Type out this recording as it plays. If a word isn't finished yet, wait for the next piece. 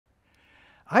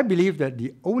I believe that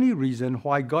the only reason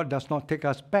why God does not take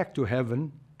us back to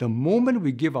heaven the moment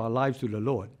we give our lives to the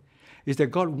Lord is that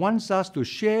God wants us to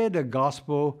share the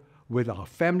gospel with our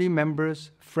family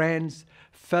members, friends,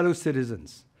 fellow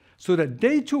citizens, so that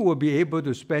they too will be able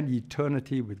to spend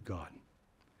eternity with God.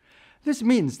 This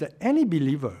means that any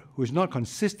believer who is not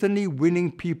consistently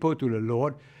winning people to the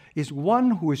Lord is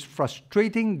one who is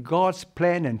frustrating God's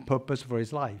plan and purpose for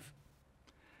his life.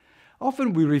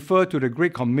 Often we refer to the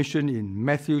Great Commission in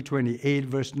Matthew 28,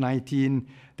 verse 19,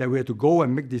 that we are to go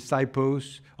and make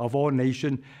disciples of all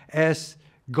nations, as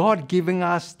God giving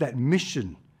us that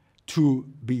mission to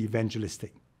be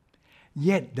evangelistic.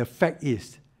 Yet the fact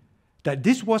is that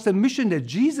this was a mission that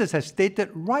Jesus has stated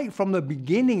right from the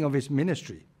beginning of his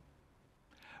ministry.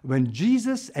 When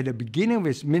Jesus, at the beginning of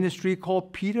his ministry,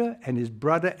 called Peter and his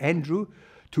brother Andrew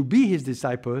to be his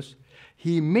disciples,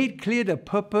 he made clear the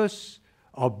purpose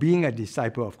of being a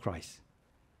disciple of Christ.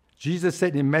 Jesus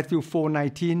said in Matthew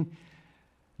 4:19,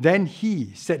 "Then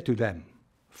he said to them,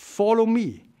 'Follow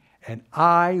me, and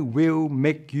I will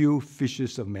make you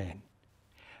fishers of men.'"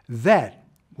 That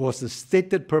was the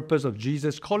stated purpose of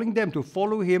Jesus calling them to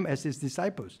follow him as his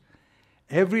disciples.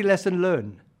 Every lesson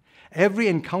learned, every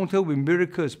encounter with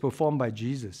miracles performed by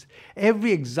Jesus,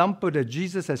 every example that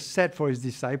Jesus has set for his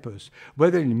disciples,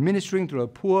 whether in ministering to the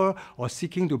poor or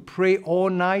seeking to pray all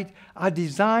night, are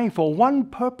designed for one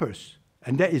purpose,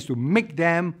 and that is to make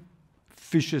them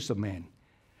fishers of men.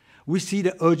 We see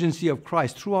the urgency of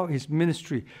Christ throughout his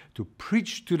ministry to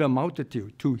preach to the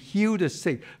multitude, to heal the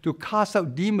sick, to cast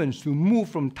out demons, to move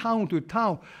from town to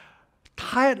town,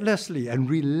 tirelessly and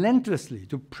relentlessly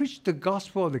to preach the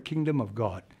gospel of the kingdom of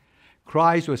God.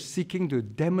 Christ was seeking to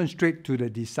demonstrate to the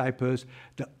disciples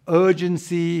the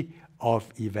urgency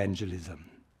of evangelism.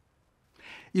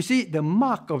 You see, the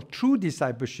mark of true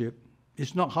discipleship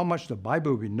is not how much the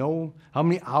Bible we know, how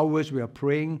many hours we are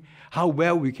praying, how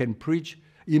well we can preach,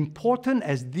 important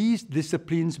as these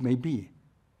disciplines may be.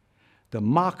 The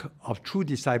mark of true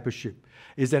discipleship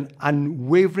is an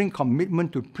unwavering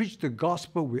commitment to preach the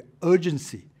gospel with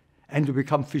urgency and to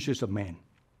become fishers of men.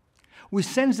 We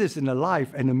sense this in the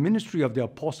life and the ministry of the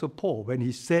Apostle Paul when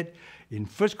he said in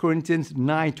 1 Corinthians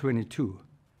 9:22,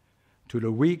 "To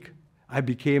the weak I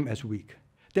became as weak,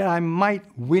 that I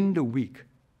might win the weak.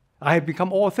 I have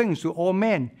become all things to all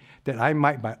men, that I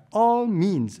might by all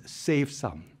means save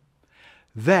some."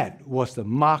 That was the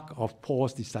mark of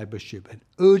Paul's discipleship, an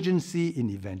urgency in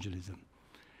evangelism.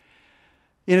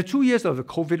 In the 2 years of the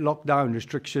COVID lockdown and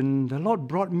restriction, the Lord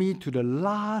brought me to the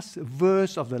last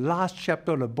verse of the last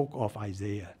chapter of the book of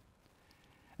Isaiah.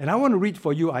 And I want to read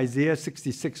for you Isaiah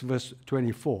 66, verse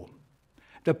 24.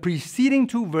 The preceding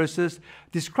two verses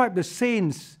describe the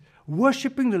saints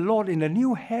worshiping the Lord in a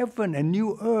new heaven and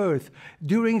new earth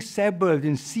during Sabbath,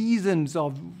 in seasons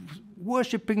of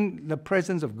worshiping the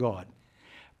presence of God.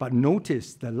 But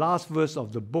notice the last verse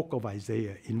of the book of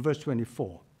Isaiah in verse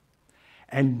 24.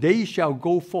 "And they shall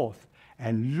go forth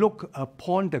and look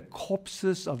upon the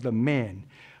corpses of the men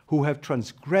who have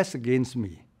transgressed against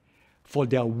me. For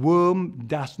their worm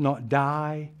does not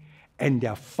die, and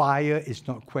their fire is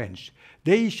not quenched.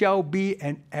 They shall be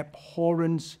an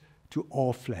abhorrence to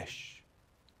all flesh."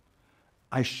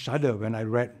 I shudder when I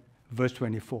read verse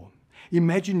 24.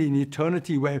 Imagine in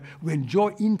eternity where we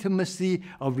enjoy intimacy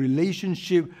of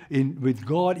relationship with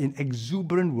God in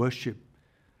exuberant worship.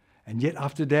 And yet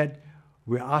after that,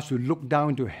 we're asked to look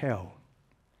down to hell.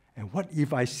 And what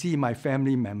if I see my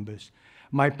family members,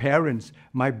 my parents,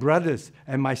 my brothers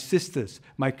and my sisters,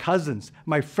 my cousins,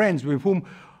 my friends with whom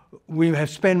we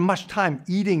have spent much time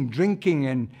eating, drinking,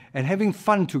 and having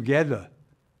fun together,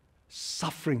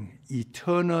 suffering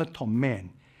eternal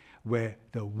torment where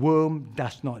the worm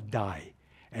does not die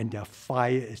and their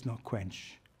fire is not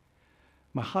quenched?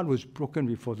 My heart was broken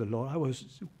before the Lord. I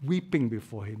was weeping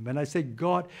before him. And I said,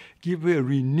 "God, give me a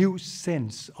renewed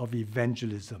sense of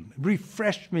evangelism.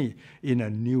 Refresh me in a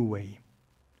new way."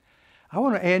 I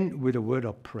want to end with a word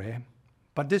of prayer.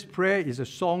 But this prayer is a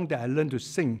song that I learned to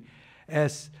sing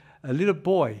as a little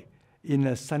boy in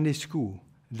a Sunday school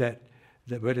where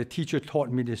the teacher taught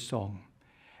me this song.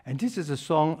 And this is a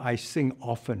song I sing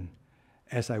often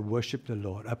as I worship the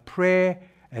Lord, a prayer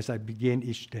as I begin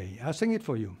each day. I'll sing it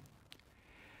for you.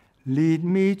 "Lead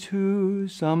me to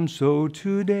some soul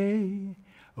today.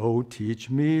 Oh, teach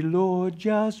me, Lord,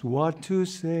 just what to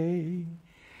say.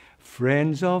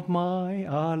 Friends of mine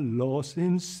are lost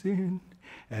in sin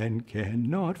and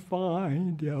cannot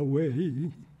find their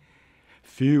way.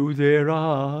 Few there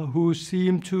are who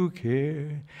seem to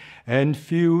care, and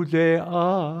few there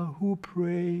are who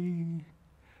pray.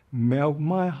 Melt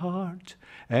my heart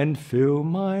and fill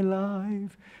my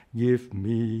life. Give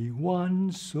me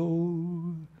one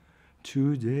soul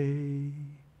today.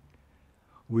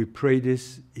 We pray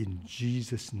this in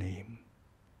Jesus' name.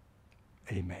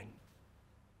 Amen.